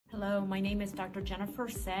Hello, my name is Dr. Jennifer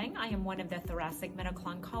Tseng. I am one of the thoracic medical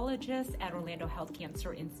oncologists at Orlando Health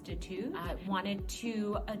Cancer Institute. I wanted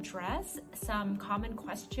to address some common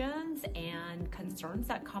questions and concerns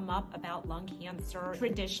that come up about lung cancer.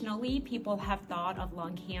 Traditionally, people have thought of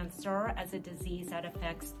lung cancer as a disease that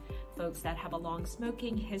affects folks that have a long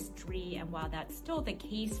smoking history, and while that's still the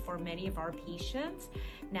case for many of our patients,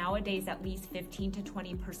 nowadays at least 15 to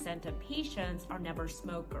 20% of patients are never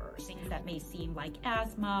smokers. Things that may seem like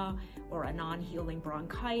asthma or a non-healing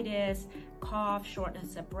bronchitis, cough,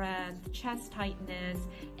 shortness of breath, chest tightness,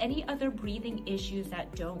 any other breathing issues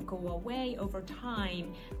that don't go away over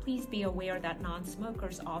time, please be aware that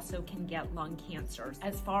non-smokers also can get lung cancer.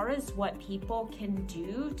 As far as what people can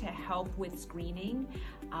do to help with screening,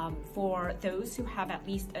 for those who have at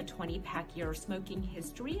least a 20-pack year smoking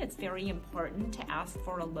history, it's very important to ask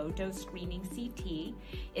for a low-dose screening CT.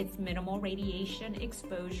 It's minimal radiation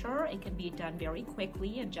exposure. It can be done very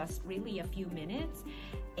quickly in just really a few minutes.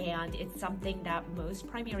 And it's something that most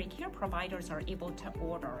primary care providers are able to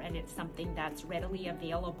order, and it's something that's readily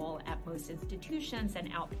available at most institutions and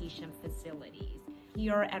outpatient facilities.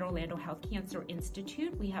 Here at Orlando Health Cancer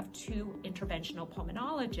Institute, we have 2 interventional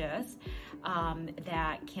pulmonologists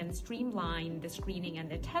that can streamline the screening and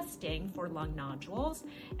the testing for lung nodules,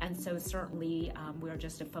 and so certainly we're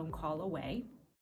just a phone call away.